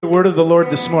word of the Lord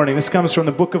this morning. This comes from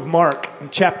the book of Mark,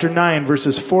 chapter 9,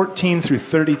 verses 14 through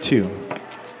 32.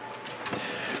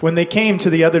 When they came to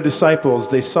the other disciples,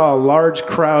 they saw a large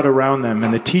crowd around them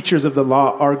and the teachers of the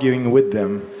law arguing with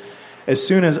them. As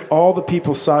soon as all the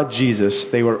people saw Jesus,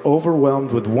 they were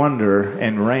overwhelmed with wonder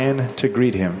and ran to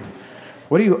greet him.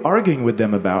 "What are you arguing with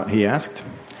them about?" he asked.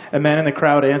 A man in the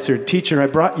crowd answered, "Teacher, I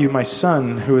brought you my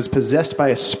son who is possessed by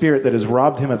a spirit that has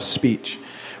robbed him of speech.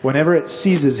 Whenever it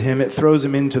seizes him, it throws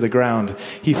him into the ground.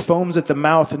 He foams at the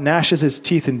mouth, gnashes his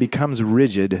teeth, and becomes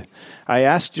rigid. I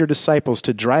asked your disciples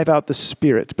to drive out the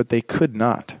spirit, but they could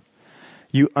not."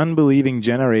 "You unbelieving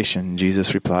generation,"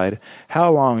 Jesus replied, "how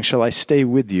long shall I stay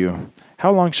with you?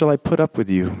 How long shall I put up with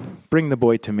you? Bring the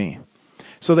boy to me."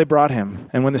 So they brought him,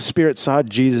 and when the spirit saw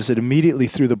Jesus, it immediately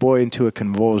threw the boy into a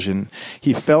convulsion.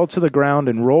 He fell to the ground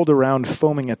and rolled around,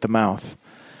 foaming at the mouth.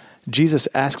 Jesus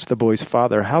asked the boy's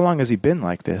father, "How long has he been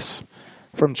like this?"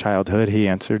 "From childhood," he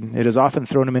answered. "It has often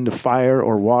thrown him into fire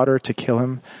or water to kill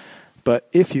him. But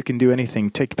if you can do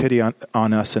anything, take pity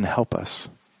on us and help us."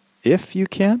 "If you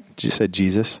can?" said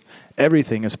Jesus.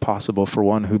 "Everything is possible for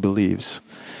one who believes."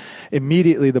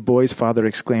 Immediately the boy's father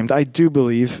exclaimed, "I do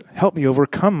believe. Help me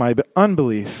overcome my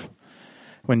unbelief."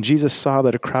 When Jesus saw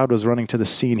that a crowd was running to the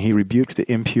scene, he rebuked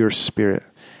the impure spirit.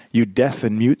 "You deaf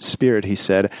and mute spirit," he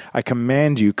said, "I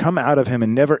command you, come out of him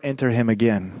and never enter him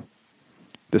again."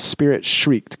 The spirit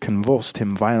shrieked, convulsed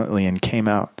him violently, and came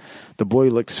out. The boy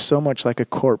looked so much like a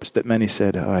corpse that many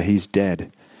said, "He's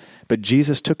dead." But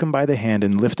Jesus took him by the hand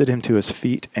and lifted him to his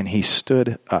feet, and he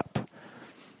stood up.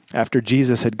 After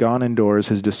Jesus had gone indoors,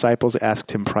 his disciples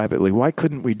asked him privately, "Why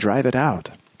couldn't we drive it out?"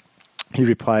 He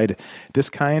replied, "This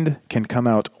kind can come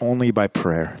out only by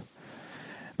prayer."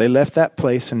 They left that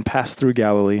place and passed through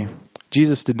Galilee.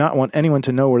 Jesus did not want anyone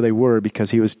to know where they were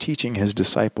because he was teaching his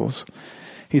disciples.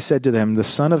 He said to them, "The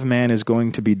Son of Man is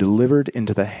going to be delivered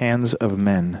into the hands of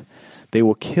men. They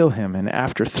will kill him, and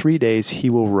after 3 days he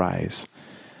will rise."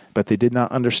 But they did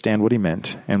not understand what he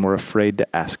meant and were afraid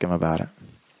to ask him about it.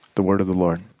 The word of the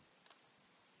Lord.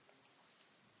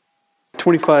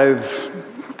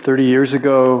 30 years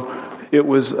ago, it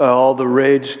was all the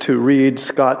rage to read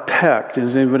Scott Peck.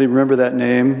 Does anybody remember that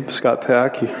name, Scott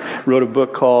Peck? He wrote a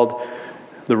book called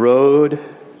The Road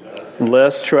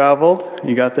Less Traveled.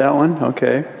 You got that one?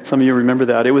 Okay. Some of you remember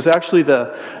that. It was actually the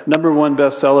number one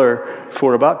bestseller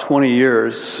for about 20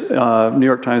 years, New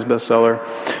York Times bestseller.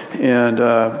 And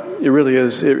it really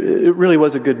is. It really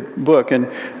was a good book. And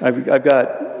I've got,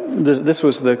 this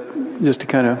was just to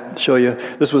kind of show you,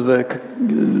 this was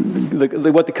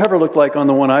what the cover looked like on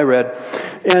the one I read.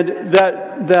 And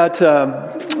that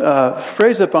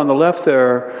phrase up on the left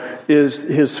there is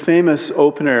his famous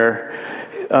opener.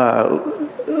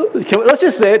 Let's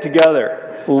just say it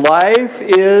together. Life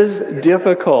is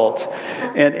difficult.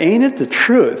 And ain't it the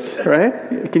truth, right?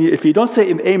 If you don't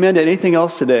say amen to anything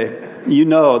else today, you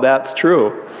know that's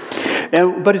true.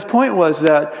 But his point was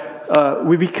that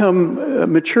we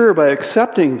become mature by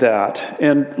accepting that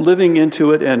and living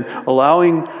into it and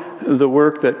allowing the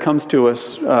work that comes to us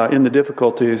in the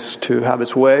difficulties to have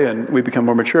its way, and we become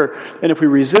more mature. And if we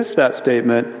resist that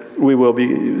statement, we will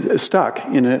be stuck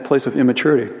in a place of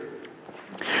immaturity.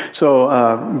 So,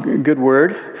 good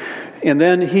word. And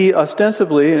then he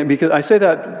ostensibly, and because I say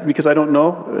that because I don't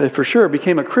know for sure,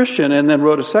 became a Christian and then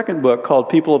wrote a second book called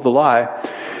People of the Lie.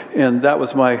 And that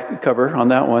was my cover on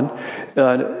that one.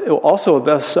 Also a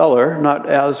bestseller, not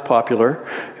as popular,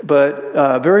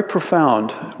 but very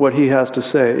profound what he has to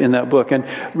say in that book. And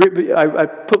I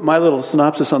put my little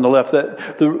synopsis on the left,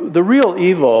 that the real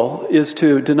evil is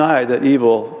to deny that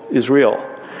evil is real.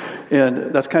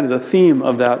 And that's kind of the theme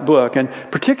of that book. And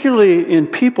particularly in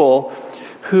people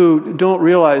who don't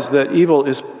realize that evil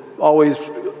is always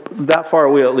that far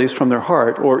away, at least from their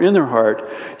heart or in their heart,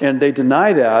 and they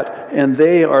deny that, and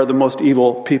they are the most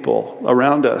evil people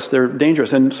around us. They're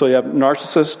dangerous. And so you have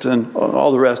narcissists and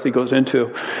all the rest he goes into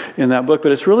in that book.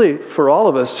 But it's really for all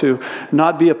of us to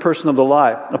not be a person of the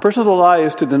lie. A person of the lie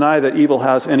is to deny that evil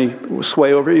has any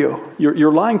sway over you.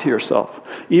 You're lying to yourself.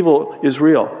 Evil is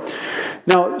real.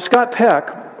 Now, Scott Peck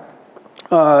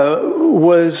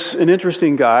was an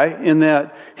interesting guy in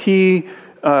that he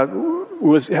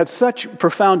had such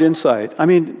profound insight. I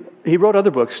mean, he wrote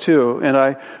other books too, and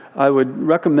I would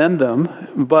recommend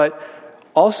them. But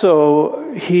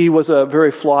also, he was a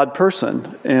very flawed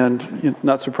person, and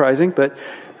not surprising, but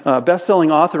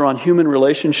best-selling author on human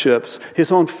relationships.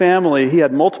 His own family, he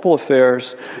had multiple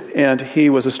affairs, and he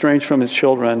was estranged from his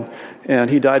children, and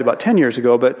he died about 10 years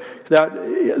ago. But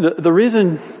the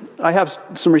reason I have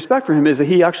some respect for him is that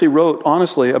he actually wrote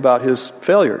honestly about his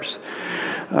failures.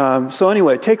 So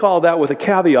anyway, take all that with a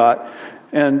caveat.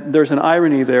 And there's an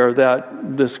irony there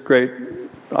that this great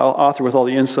author with all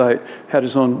the insight had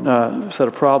his own set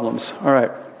of problems. All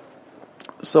right.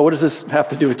 So what does this have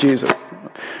to do with Jesus?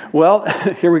 Well,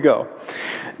 here we go.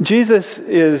 Jesus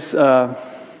is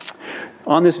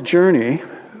on this journey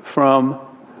from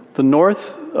the north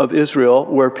of Israel,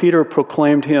 where Peter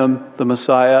proclaimed him the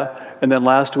Messiah, and then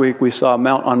last week we saw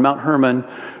on Mount Hermon,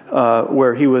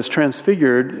 where he was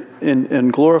transfigured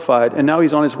and glorified, and now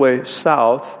he's on his way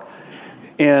south,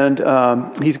 and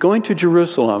he's going to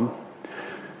Jerusalem.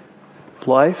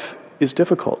 Life is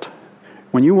difficult.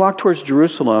 When you walk towards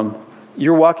Jerusalem,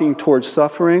 you're walking towards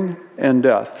suffering and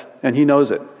death, and he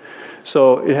knows it.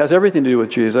 So it has everything to do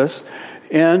with Jesus.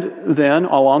 And then,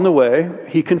 along the way,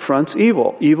 he confronts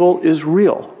evil. Evil is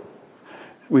real.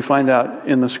 We find that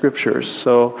in the Scriptures.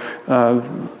 So,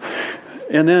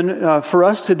 and then for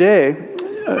us today,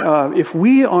 if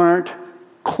we aren't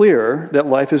clear that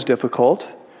life is difficult,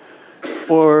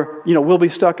 or, we'll be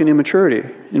stuck in immaturity,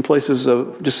 in places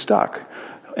of just stuck.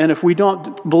 And if we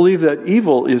don't believe that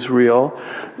evil is real,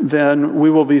 then we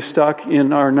will be stuck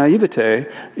in our naivete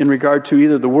in regard to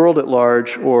either the world at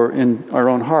large or in our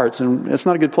own hearts. And it's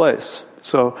not a good place.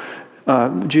 So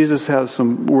Jesus has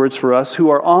some words for us who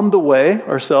are on the way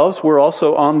ourselves. We're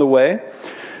also on the way.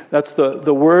 That's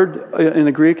the word in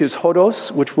the Greek is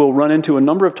hodos, which we'll run into a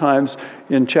number of times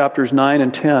in chapters 9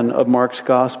 and 10 of Mark's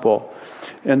Gospel.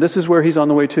 And this is where he's on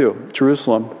the way to,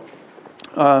 Jerusalem.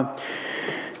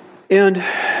 It's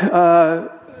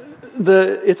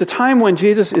a time when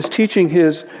Jesus is teaching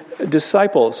his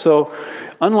disciples. So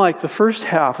unlike the first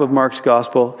half of Mark's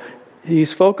Gospel,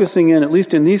 he's focusing in, at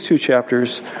least in these two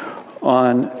chapters,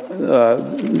 on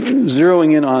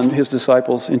zeroing in on his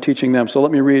disciples and teaching them. So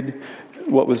let me read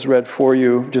what was read for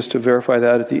you just to verify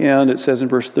that at the end. It says in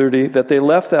verse 30 that they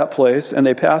left that place and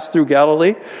they passed through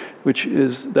Galilee, which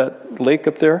is that lake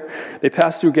up there. They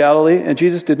passed through Galilee, and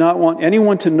Jesus did not want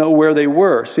anyone to know where they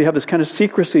were. So you have this kind of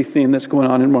secrecy theme that's going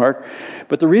on in Mark.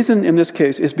 But the reason in this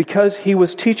case is because he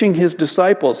was teaching his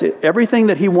disciples. Everything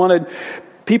that he wanted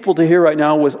people to hear right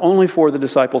now was only for the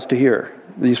disciples to hear.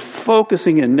 He's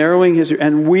focusing and narrowing his...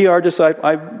 And we are disciples.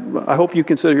 I hope you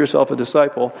consider yourself a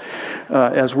disciple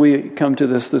as we come to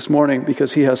this morning,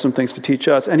 because he has some things to teach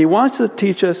us. And he wants to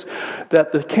teach us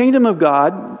that the kingdom of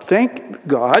God, thank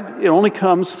God, it only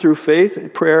comes through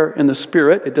faith, prayer, and the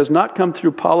Spirit. It does not come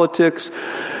through politics,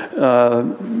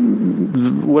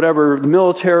 whatever, the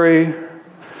military...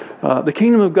 the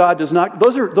kingdom of God does not...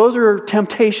 Those are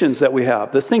temptations that we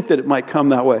have, to think that it might come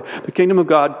that way. The kingdom of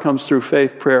God comes through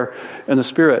faith, prayer, and the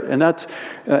Spirit. And that's,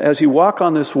 as you walk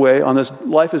on this way, on this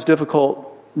life is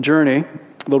difficult journey,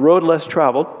 the road less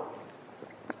traveled,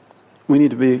 we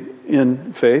need to be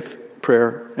in faith,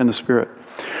 prayer, and the Spirit.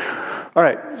 All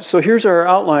right, so here's our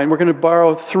outline. We're going to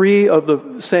borrow 3 of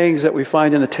the sayings that we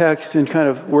find in the text and kind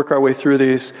of work our way through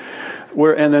these,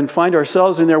 and then find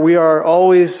ourselves in there. We are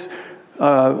always...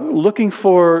 looking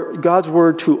for God's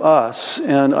word to us,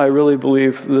 and I really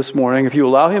believe this morning, if you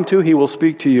allow him to, he will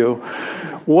speak to you.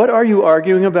 What are you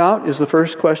arguing about is the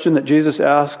first question that Jesus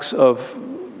asks of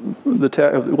the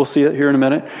text. We'll see it here in a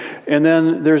minute. And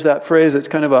then there's that phrase that's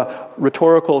kind of a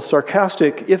rhetorical,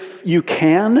 sarcastic, if you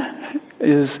can,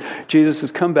 is Jesus has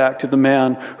come back to the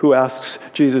man who asks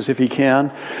Jesus if he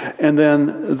can. And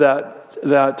then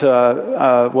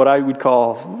that what I would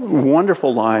call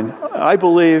wonderful line, I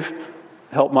believe,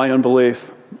 help my unbelief.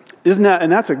 Isn't that,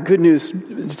 and that's a good news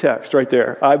text right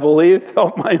there. I believe,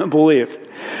 help my unbelief.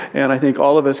 And I think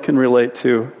all of us can relate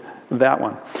to that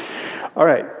one. All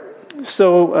right.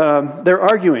 So they're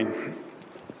arguing.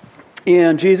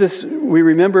 And Jesus, we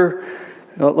remember,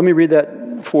 let me read that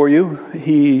for you.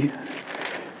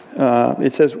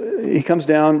 It says, he comes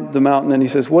down the mountain and he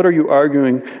says, what are you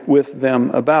arguing with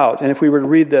them about? And if we were to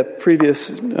read the previous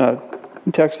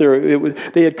text there,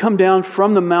 they had come down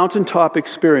from the mountaintop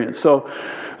experience. So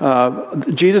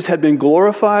Jesus had been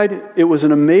glorified. It was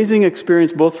an amazing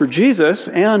experience both for Jesus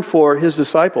and for his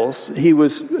disciples. He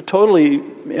was totally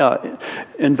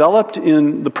enveloped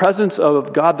in the presence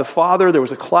of God the Father. There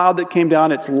was a cloud that came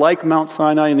down. It's like Mount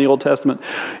Sinai in the Old Testament.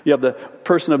 You have the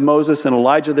person of Moses and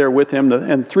Elijah there with him,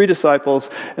 and 3 disciples.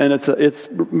 And it's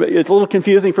a little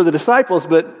confusing for the disciples,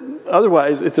 but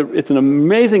otherwise it's an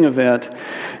amazing event.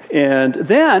 And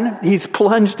then he's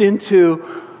plunged into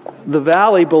the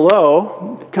valley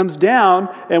below, comes down,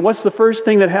 and what's the first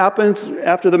thing that happens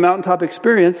after the mountaintop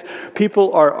experience?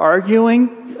 People are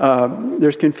arguing,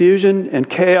 there's confusion and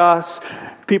chaos,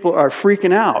 people are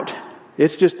freaking out.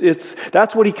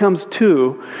 That's what he comes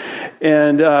to.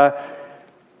 And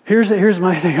Here's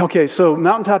my thing. Okay, so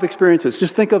mountaintop experiences.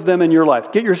 Just think of them in your life.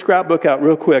 Get your scrapbook out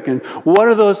real quick. And what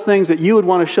are those things that you would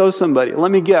want to show somebody?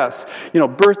 Let me guess.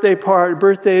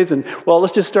 Birthdays, and well,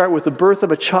 let's just start with the birth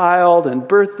of a child and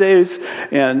birthdays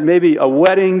and maybe a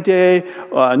wedding day,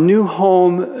 a new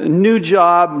home, new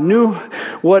job, new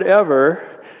whatever.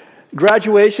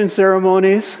 Graduation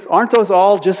ceremonies. Aren't those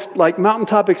all just like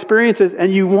mountaintop experiences?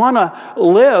 And you want to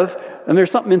live. And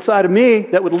there's something inside of me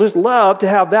that would just love to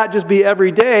have that just be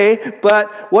every day.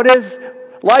 But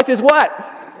life is what?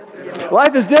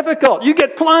 Life is difficult. You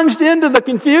get plunged into the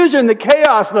confusion, the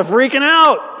chaos, the freaking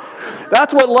out.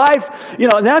 That's what life,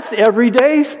 and that's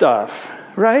everyday stuff,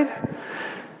 right?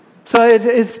 So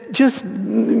it's just,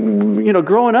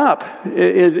 growing up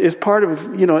is part of,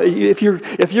 if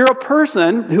you're a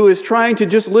person who is trying to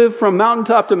just live from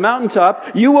mountaintop to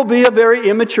mountaintop, you will be a very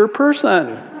immature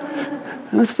person.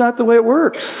 That's not the way it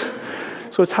works.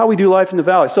 So it's how we do life in the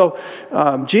valley. So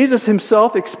Jesus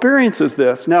himself experiences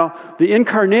this. Now, the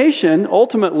incarnation,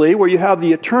 ultimately, where you have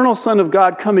the eternal Son of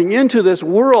God coming into this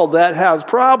world that has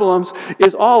problems,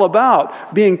 is all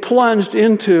about being plunged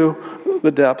into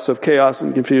the depths of chaos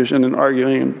and confusion and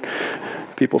arguing and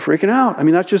people freaking out. I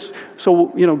mean, that's just,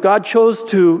 so, God chose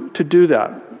to do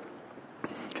that.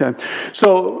 Okay.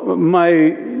 So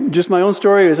my own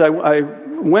story is I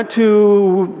went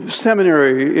to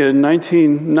seminary in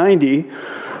 1990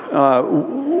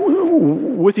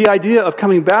 with the idea of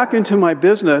coming back into my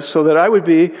business so that I would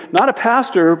be not a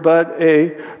pastor, but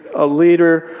a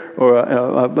leader or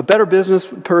a better business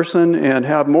person and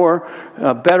have more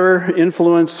better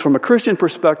influence from a Christian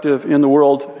perspective in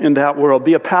that world,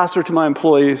 be a pastor to my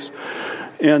employees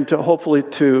and to hopefully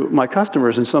to my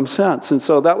customers in some sense. And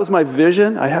so that was my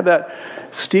vision. I had that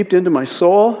steeped into my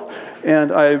soul.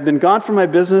 And I've been gone from my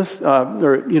business,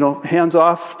 hands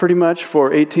off pretty much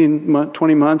for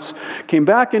 20 months. Came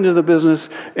back into the business,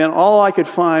 and all I could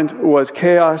find was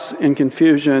chaos and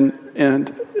confusion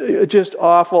and just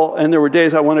awful. And there were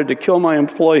days I wanted to kill my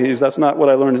employees. That's not what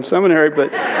I learned in seminary,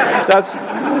 but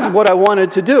that's what I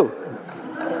wanted to do.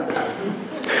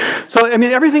 So,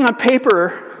 everything on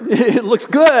paper, it looks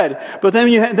good, but then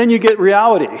you get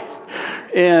reality.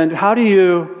 And how do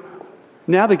you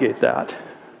navigate that?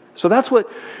 So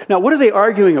what are they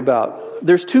arguing about?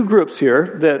 There's two groups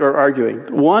here that are arguing.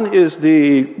 One is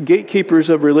the gatekeepers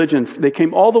of religion. They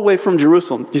came all the way from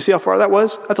Jerusalem. Do you see how far that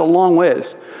was? That's a long ways.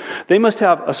 They must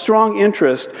have a strong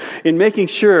interest in making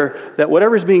sure that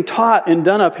whatever's being taught and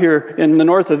done up here in the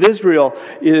north of Israel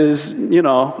is,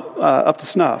 up to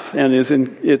snuff and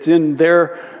it's in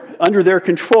under their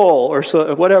control or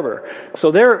so, whatever.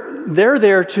 So they're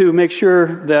there to make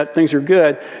sure that things are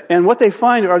good. And what they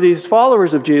find are these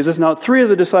followers of Jesus. Now, 3 of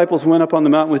the disciples went up on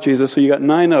the mountain with Jesus, so you got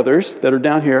 9 others that are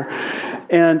down here.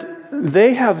 And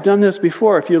they have done this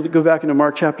before. If you go back into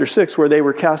Mark chapter 6, where they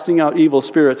were casting out evil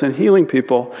spirits and healing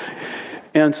people.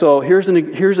 And so here's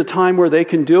a time where they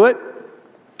can do it,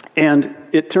 and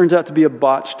it turns out to be a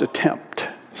botched attempt.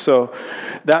 So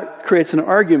that creates an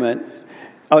argument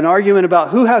about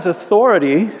who has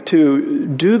authority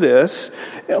to do this,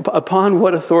 upon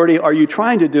what authority are you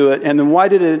trying to do it, and then why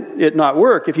did it not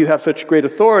work if you have such great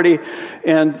authority?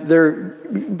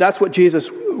 And that's what Jesus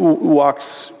walks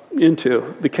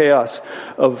into, the chaos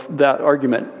of that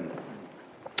argument.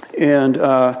 And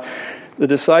the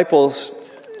disciples,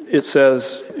 it says,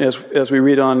 as we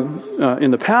read on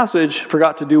in the passage,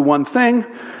 forgot to do one thing.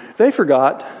 They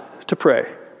forgot to pray.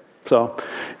 So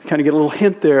you kind of get a little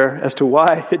hint there as to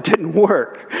why it didn't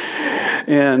work.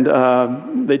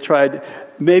 And they tried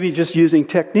maybe just using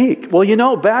technique. Well,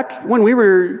 back when we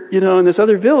were, in this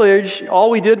other village,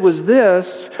 all we did was this,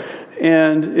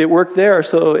 and it worked there,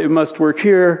 so it must work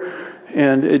here,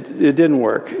 and it didn't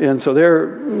work. And so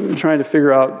they're trying to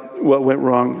figure out what went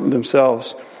wrong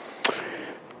themselves.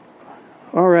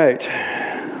 All right.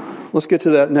 Let's get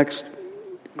to that next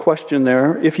question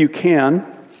there, if you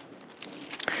can.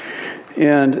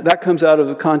 And that comes out of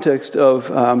the context of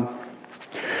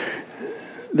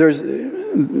there's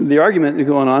the argument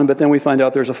going on, but then we find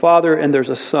out there's a father and there's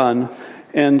a son.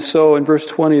 And so in verse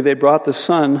 20, they brought the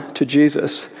son to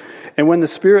Jesus. And when the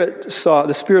spirit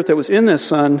that was in this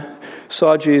son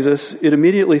saw Jesus, it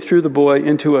immediately threw the boy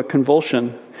into a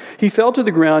convulsion. He fell to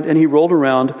the ground and he rolled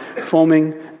around,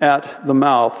 foaming at the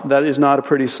mouth. That is not a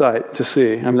pretty sight to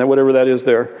see. Whatever that is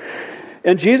there.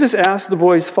 And Jesus asked the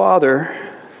boy's father,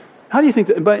 how do you think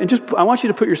that, I want you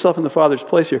to put yourself in the father's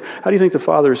place here. How do you think the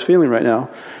father is feeling right now?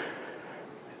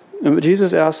 And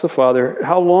Jesus asked the father,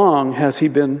 how long has he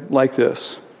been like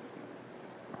this?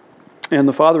 And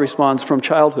the father responds, from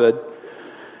childhood.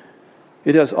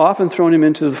 It has often thrown him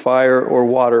into the fire or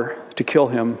water to kill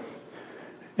him.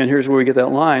 And here's where we get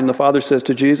that line. The Father says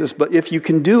to Jesus, "But if you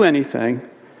can do anything,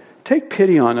 take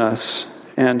pity on us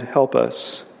and help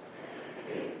us."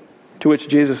 To which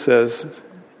Jesus says,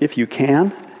 "If you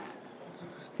can?"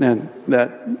 And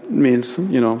that means, a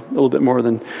little bit more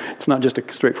than, it's not just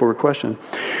a straightforward question.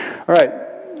 All right.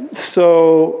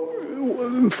 So,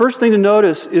 first thing to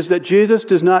notice is that Jesus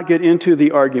does not get into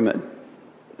the argument.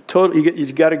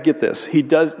 You've got to get this.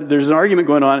 There's an argument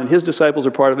going on, and his disciples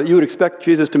are part of it. You would expect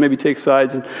Jesus to maybe take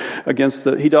sides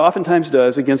he oftentimes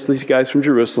does, against these guys from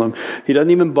Jerusalem. He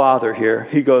doesn't even bother here.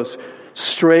 He goes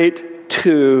straight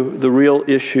to the real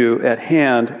issue at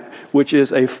hand, which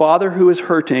is a father who is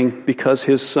hurting because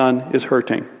his son is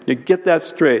hurting. You get that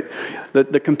straight.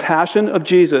 The compassion of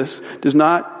Jesus does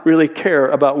not really care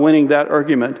about winning that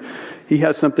argument. He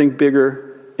has something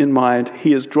bigger in mind.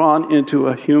 He is drawn into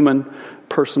a human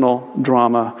personal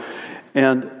drama.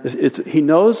 And he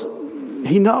knows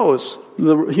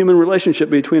the human relationship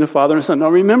between a father and a son. Now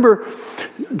remember,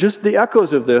 just the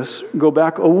echoes of this go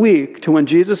back a week to when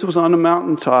Jesus was on the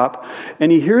mountaintop and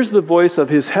he hears the voice of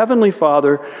his heavenly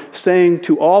Father saying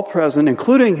to all present,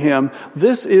 including him,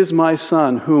 "This is my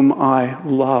son whom I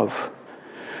love."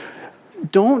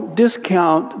 Don't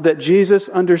discount that Jesus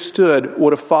understood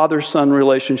what a father-son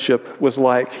relationship was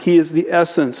like. He is the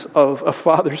essence of a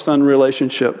father-son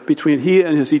relationship between he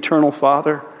and his eternal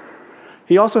Father.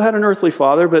 He also had an earthly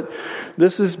father, but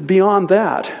this is beyond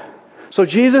that. So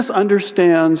Jesus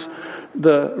understands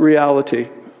the reality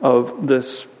of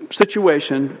this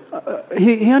situation.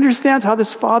 He understands how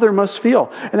this father must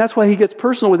feel. And that's why he gets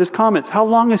personal with his comments. How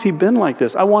long has he been like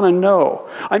this? I want to know.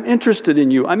 I'm interested in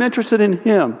you. I'm interested in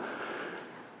him.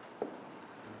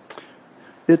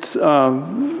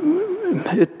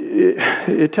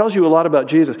 It tells you a lot about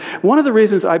Jesus. One of the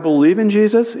reasons I believe in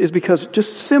Jesus is because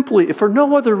just simply, if for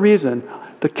no other reason,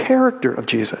 the character of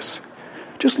Jesus.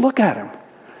 Just look at him.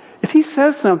 If he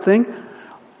says something,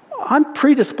 I'm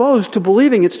predisposed to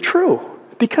believing it's true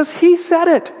because he said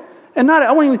it. And not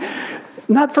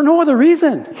for no other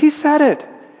reason. He said it.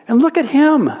 And look at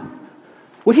him.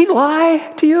 Would he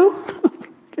lie to you?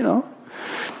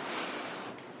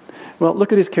 Well,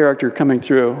 look at his character coming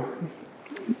through.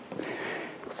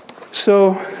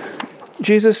 So,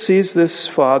 Jesus sees this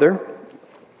father,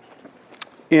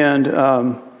 and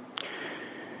I'm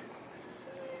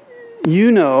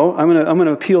going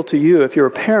to appeal to you. If you're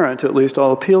a parent, at least,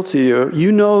 I'll appeal to you.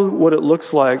 You know what it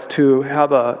looks like to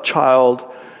have a child.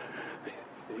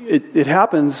 It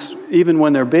happens even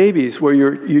when they're babies, where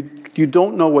you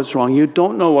don't know what's wrong. You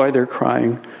don't know why they're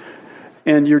crying.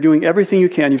 And you're doing everything you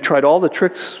can. You've tried all the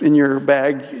tricks in your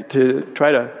bag to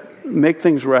try to make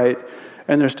things right,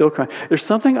 and they're still crying. There's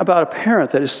something about a parent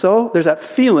that is there's that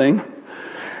feeling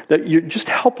that you're just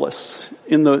helpless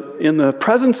in the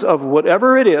presence of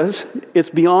whatever it is.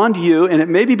 It's beyond you, and it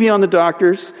may be beyond the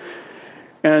doctors.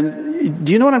 And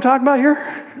do you know what I'm talking about here?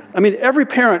 I mean, every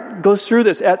parent goes through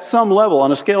this at some level on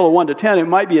a scale of 1 to 10. You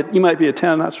might be a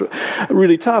 10. That's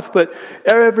really tough. But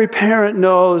every parent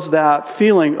knows that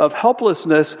feeling of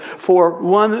helplessness for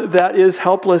one that is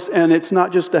helpless, and it's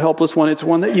not just a helpless one. It's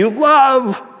one that you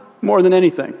love more than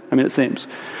anything. I mean, it seems.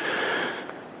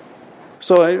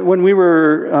 So when we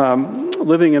were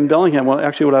living in Bellingham, when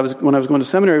I was going to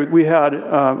seminary, we had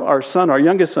our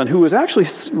youngest son, who was actually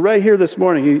right here this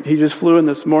morning. He just flew in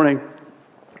this morning.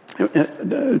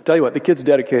 Tell you what, the kid's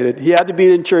dedicated. He had to be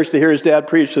in church to hear his dad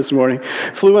preach this morning.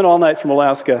 Flew in all night from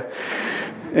Alaska,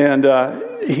 and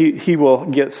he will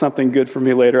get something good from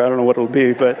me later. I don't know what it'll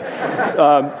be, but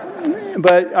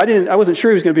I wasn't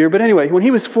sure he was going to be here. But anyway, when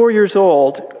he was 4 years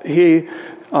old, he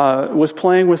was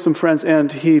playing with some friends, and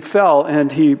he fell,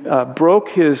 and he broke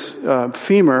his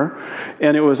femur,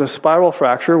 and it was a spiral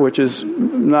fracture, which is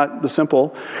not the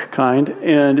simple kind,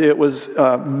 and it was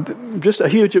just a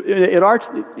huge, in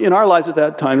our lives at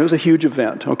that time, it was a huge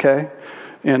event, okay?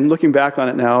 And looking back on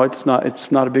it now, it's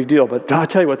not a big deal. But I'll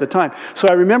tell you what, at the time. So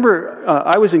I remember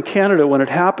I was in Canada when it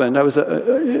happened. I was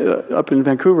up in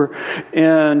Vancouver,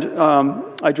 and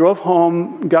I drove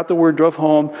home, got the word, drove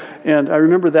home, and I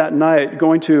remember that night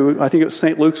going to, I think it was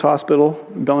St. Luke's Hospital,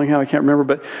 Bellingham, I can't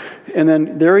remember, and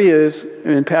then there he is,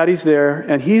 and Patty's there,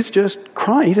 and he's just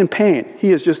crying. He's in pain.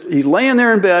 He's laying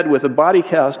there in bed with a body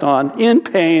cast on, in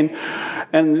pain,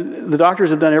 and the doctors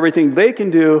have done everything they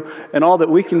can do, and all that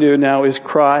we can do now is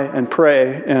cry and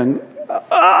pray, and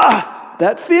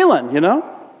that feeling,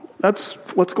 that's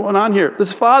what's going on here.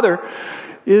 This father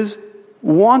is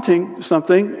wanting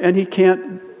something, and he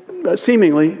can't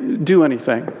seemingly do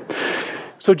anything.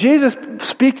 So Jesus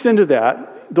speaks into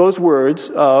those words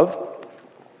of,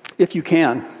 if you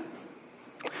can.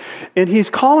 And he's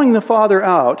calling the father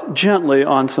out gently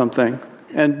on something.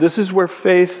 And this is where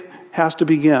faith has to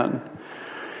begin.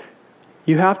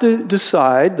 You have to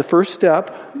decide, the first step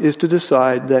is to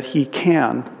decide that He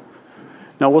can.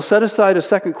 Now, we'll set aside a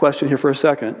second question here for a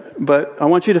second, but I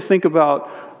want you to think about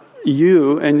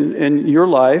you and your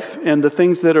life and the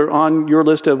things that are on your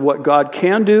list of what God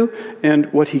can do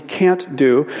and what He can't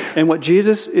do. And what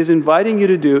Jesus is inviting you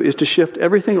to do is to shift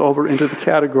everything over into the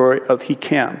category of He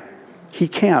can. He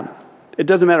can. It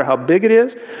doesn't matter how big it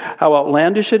is, how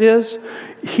outlandish it is.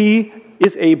 He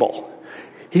is able.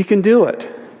 He can do it.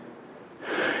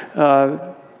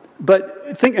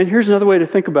 But think, and here's another way to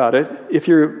think about it. If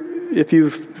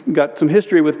you've got some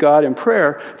history with God in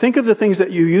prayer, think of the things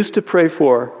that you used to pray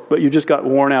for, but you just got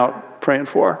worn out praying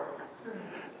for.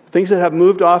 Things that have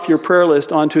moved off your prayer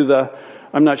list onto the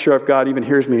I'm not sure if God even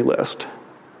hears me list.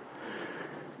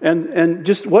 And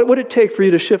just what would it take for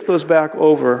you to shift those back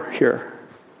over here?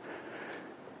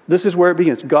 This is where it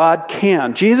begins. God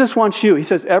can. Jesus wants you. He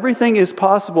says everything is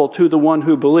possible to the one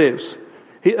who believes.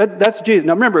 That's Jesus.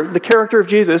 Now remember, the character of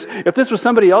Jesus, if this was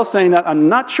somebody else saying that, I'm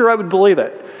not sure I would believe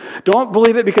it. Don't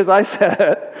believe it because I said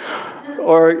it,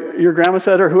 or your grandma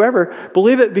said it, or whoever.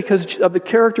 Believe it because of the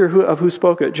character of who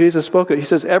spoke it. Jesus spoke it. He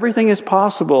says everything is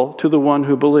possible to the one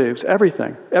who believes.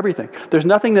 Everything. Everything. There's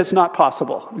nothing that's not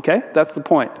possible. Okay? That's the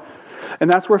point. And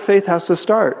that's where faith has to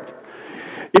start.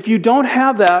 If you don't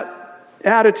have that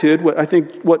attitude, what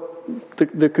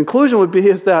the conclusion would be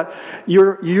is that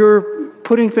you're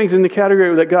putting things in the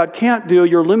category that God can't do,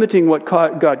 you're limiting what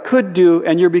God could do,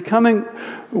 and you're becoming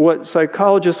what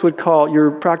psychologists would call,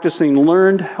 you're practicing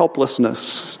learned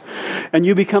helplessness. And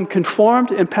you become conformed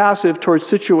and passive towards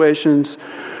situations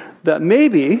that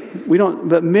maybe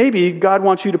God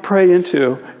wants you to pray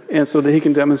into, and so that He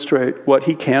can demonstrate what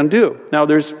He can do. Now,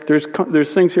 there's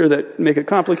things here that make it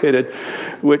complicated,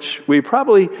 which we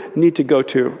probably need to go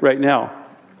to right now.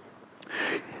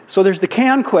 So there's the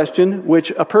can question,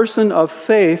 which a person of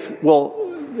faith will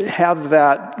have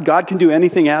that God can do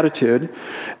anything attitude.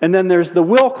 And then there's the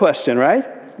will question, right?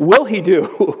 Will He do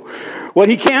what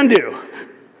He can do?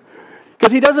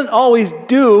 Because He doesn't always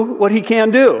do what He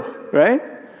can do, right?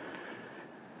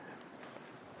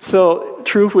 So,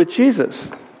 true with Jesus.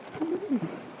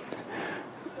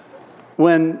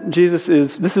 When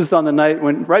this is on the night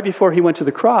when, right before He went to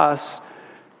the cross,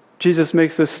 Jesus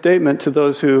makes this statement to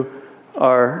those who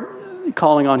are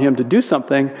calling on Him to do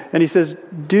something. And He says,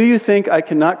 do you think I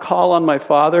cannot call on my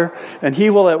Father, and He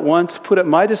will at once put at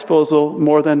my disposal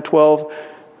more than 12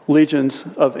 legions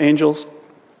of angels?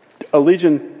 A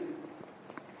legion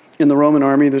in the Roman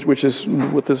army, which is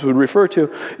what this would refer to,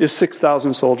 is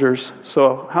 6,000 soldiers.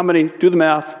 So how many? Do the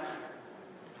math.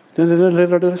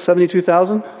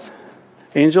 72,000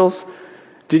 angels.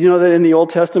 Did you know that in the Old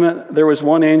Testament there was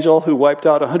one angel who wiped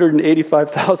out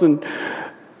 185,000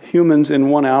 humans in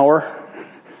 1 hour?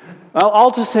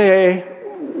 I'll just say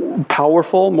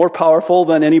more powerful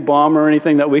than any bomb or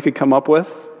anything that we could come up with.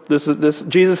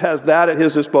 Jesus has that at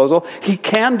His disposal. He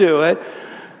can do it,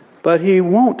 but He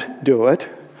won't do it.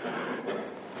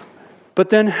 But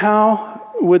then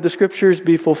how would the Scriptures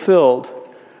be fulfilled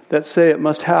that say it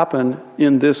must happen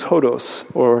in this hodos,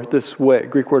 or this way,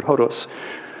 Greek word hodos,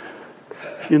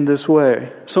 in this way?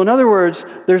 So in other words,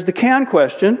 there's the can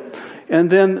question, and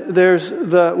then there's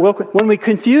the will. When we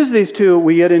confuse these two,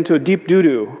 we get into a deep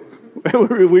doo-doo.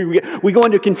 we go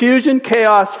into confusion,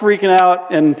 chaos, freaking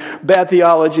out, and bad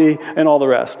theology, and all the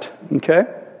rest. Okay?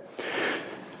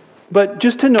 But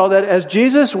just to know that as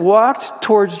Jesus walked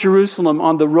towards Jerusalem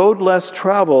on the road less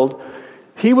traveled,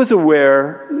 He was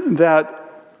aware that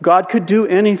God could do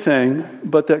anything,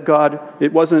 but that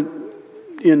it wasn't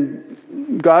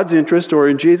in God's interest or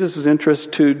in Jesus'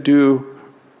 interest to do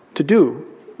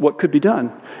what could be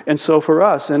done. And so for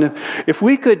us, and if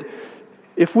we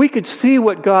could see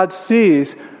what God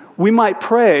sees, we might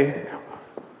pray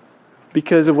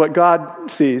because of what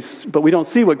God sees, but we don't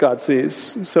see what God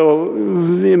sees. So,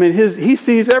 He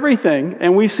sees everything,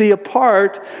 and we see a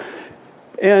part,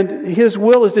 and His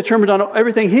will is determined on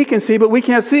everything He can see, but we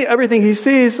can't see everything He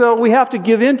sees, so we have to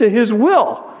give in to His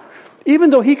will, even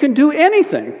though He can do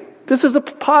anything. This is the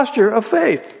posture of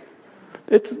faith.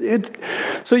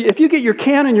 So if you get your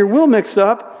can and your will mixed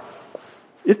up,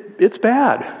 it's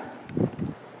bad.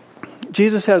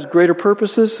 Jesus has greater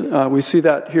purposes. We see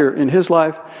that here in His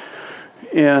life.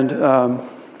 And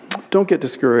don't get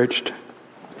discouraged.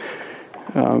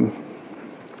 And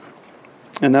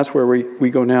that's where we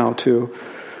go now to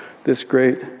this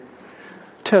great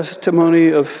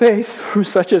testimony of faith,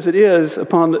 such as it is,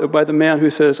 by the man who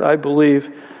says, I believe.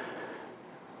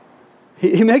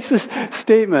 He makes this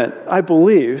statement, I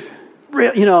believe,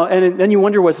 and then you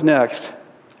wonder what's next.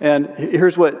 And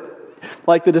here's what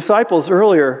Like the disciples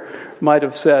earlier might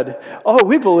have said, "Oh,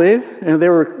 we believe," and they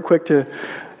were quick to,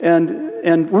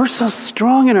 and we're so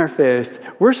strong in our faith.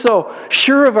 We're so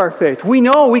sure of our faith. We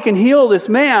know we can heal this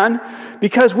man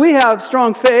because we have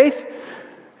strong faith.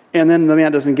 And then the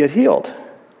man doesn't get healed.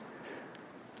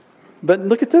 But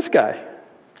look at this guy.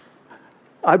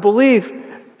 I believe.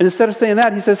 And instead of saying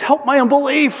that, he says, "Help my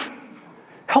unbelief.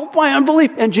 Help my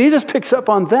unbelief." And Jesus picks up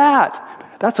on that.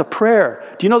 That's a prayer.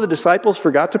 Do you know the disciples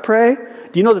forgot to pray?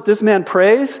 Do you know that this man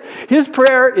prays? His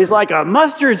prayer is like a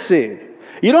mustard seed.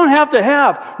 You don't have to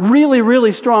have really,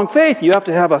 really strong faith. You have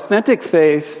to have authentic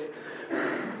faith,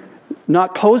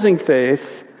 not posing faith,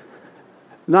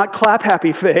 not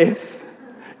clap-happy faith,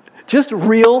 just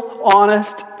real,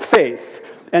 honest faith.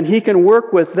 And he can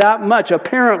work with that much,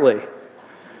 apparently.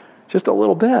 Just a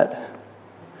little bit.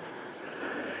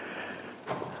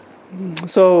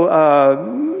 So,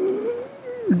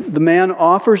 the man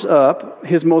offers up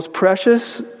his most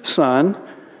precious son.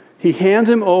 He hands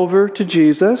him over to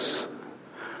Jesus.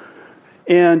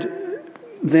 And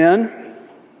then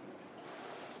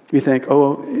you think,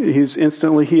 oh, he's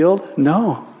instantly healed?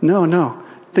 No.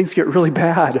 Things get really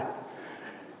bad. Do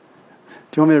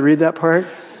you want me to read that part?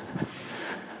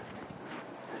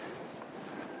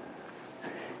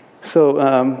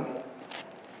 So,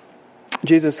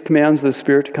 Jesus commands the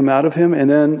spirit to come out of him, and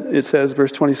then it says,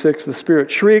 verse 26, the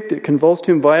spirit shrieked, it convulsed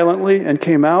him violently and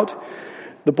came out.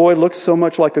 The boy looked so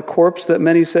much like a corpse that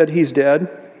many said he's dead.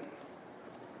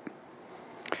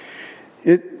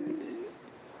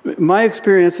 My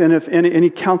experience, and if any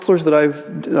counselors that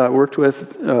I've worked with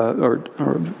or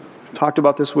talked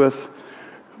about this with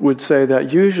would say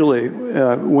that usually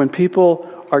when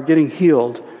people are getting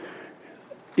healed,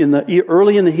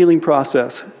 early in the healing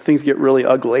process, things get really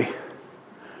ugly.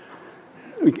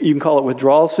 You can call it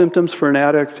withdrawal symptoms for an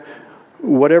addict,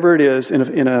 whatever it is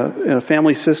in a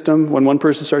family system. When one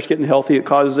person starts getting healthy, it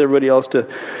causes everybody else to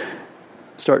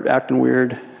start acting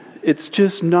weird. It's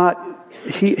just not,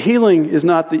 healing is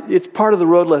not, it's part of the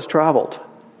road less traveled.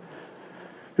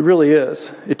 It really is.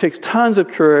 It takes tons of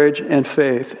courage and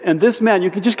faith. And this man,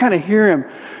 you can just kind of hear him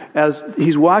as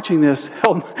he's watching this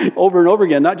over and over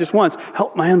again, not just once.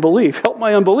 Help my unbelief, help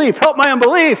my unbelief, help my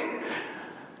unbelief.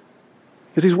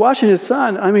 Because he's watching his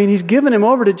son. I mean, he's giving him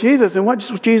over to Jesus. And what's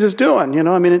Jesus doing? You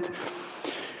know, I mean,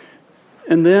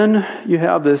 and then you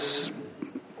have this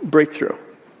breakthrough.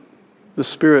 The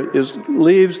spirit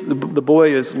leaves. The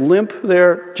boy is limp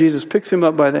there. Jesus picks him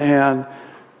up by the hand.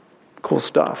 Cool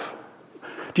stuff.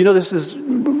 Do you know this is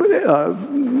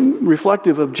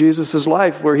reflective of Jesus'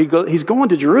 life, where he's going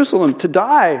to Jerusalem to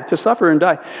die, to suffer and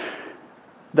die.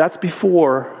 That's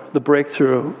before the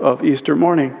breakthrough of Easter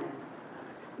morning.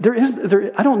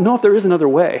 I don't know if there is another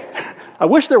way. I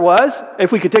wish there was.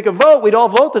 If we could take a vote, we'd all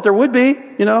vote that there would be.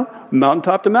 You know,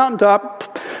 mountaintop to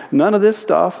mountaintop. None of this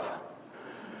stuff.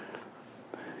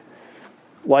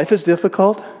 Life is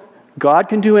difficult. God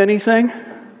can do anything.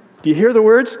 Do you hear the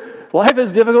words? Life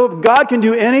is difficult. God can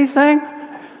do anything.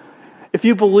 If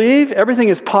you believe, everything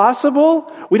is possible.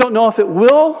 We don't know if it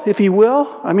will, if He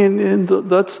will. I mean,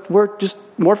 that's where just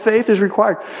more faith is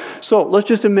required. So let's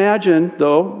just imagine,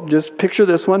 though, just picture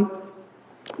this one.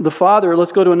 The Father,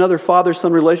 let's go to another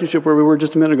Father-Son relationship where we were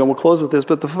just a minute ago. We'll close with this.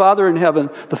 But the Father in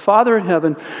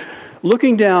heaven,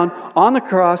 looking down on the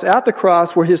cross, at the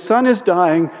cross where His Son is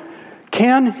dying,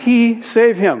 can He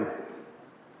save him?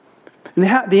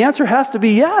 And the answer has to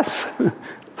be yes.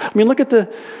 I mean, look at the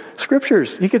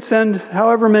Scriptures. He could send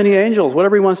however many angels,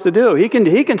 whatever He wants to do. He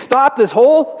can stop this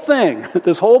whole thing,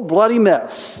 this whole bloody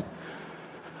mess.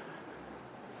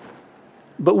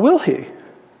 But will He?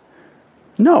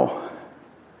 No,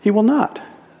 He will not.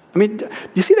 I mean, do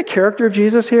you see the character of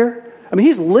Jesus here? I mean,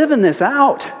 He's living this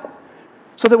out.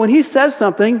 So that when He says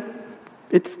something,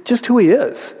 it's just who He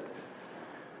is.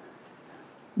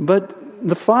 But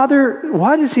the Father,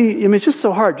 why does He, I mean, it's just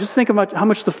so hard. Just think about how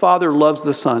much the Father loves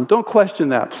the Son. Don't question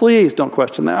that. Please don't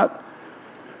question that.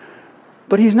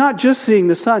 But He's not just seeing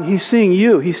the Son. He's seeing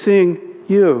you. He's seeing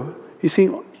you. He's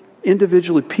seeing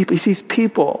individually people. He sees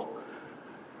people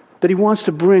that He wants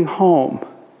to bring home.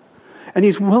 And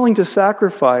He's willing to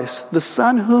sacrifice the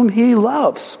Son whom He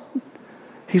loves.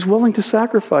 He's willing to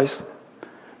sacrifice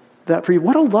that for you.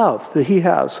 What a love that He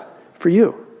has for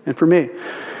you and for me.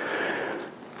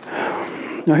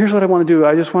 Now, here's what I want to do.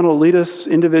 I just want to lead us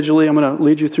individually. I'm going to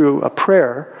lead you through a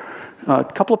prayer, a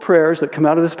couple of prayers that come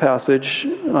out of this passage.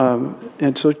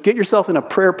 And so get yourself in a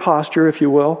prayer posture, if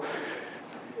you will.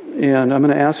 And I'm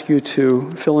going to ask you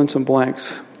to fill in some blanks.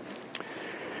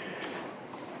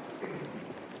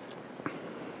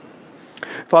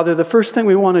 Father, the first thing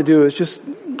we want to do is just,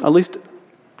 at least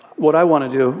what I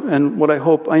want to do and what I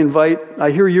hope, I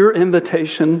hear your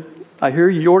invitation,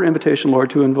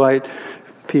 Lord, to invite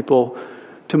people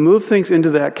to move things into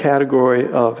that category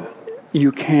of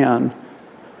you can.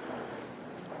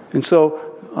 And so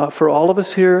for all of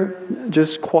us here,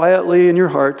 just quietly in your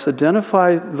hearts,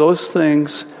 identify those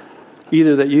things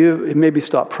either that you maybe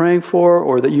stopped praying for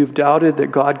or that you've doubted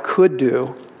that God could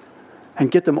do,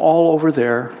 and get them all over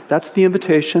there. That's the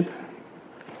invitation.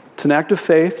 It's an act of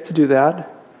faith to do that.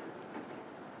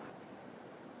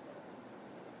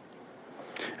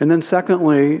 And then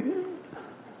secondly,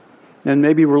 and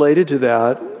maybe related to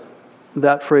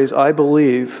that phrase, I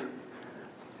believe,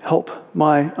 help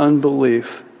my unbelief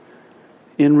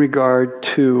in regard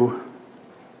to,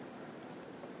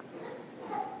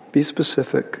 be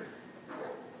specific.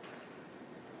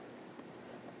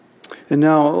 And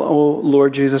now, O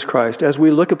Lord Jesus Christ, as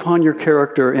we look upon your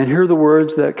character and hear the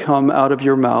words that come out of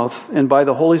your mouth, and by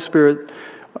the Holy Spirit,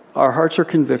 our hearts are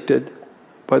convicted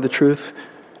by the truth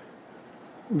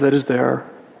that is there,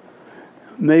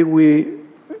 may we,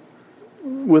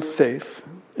 with faith,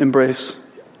 embrace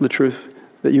the truth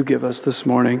that you give us this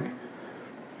morning.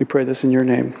 We pray this in your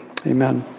name. Amen.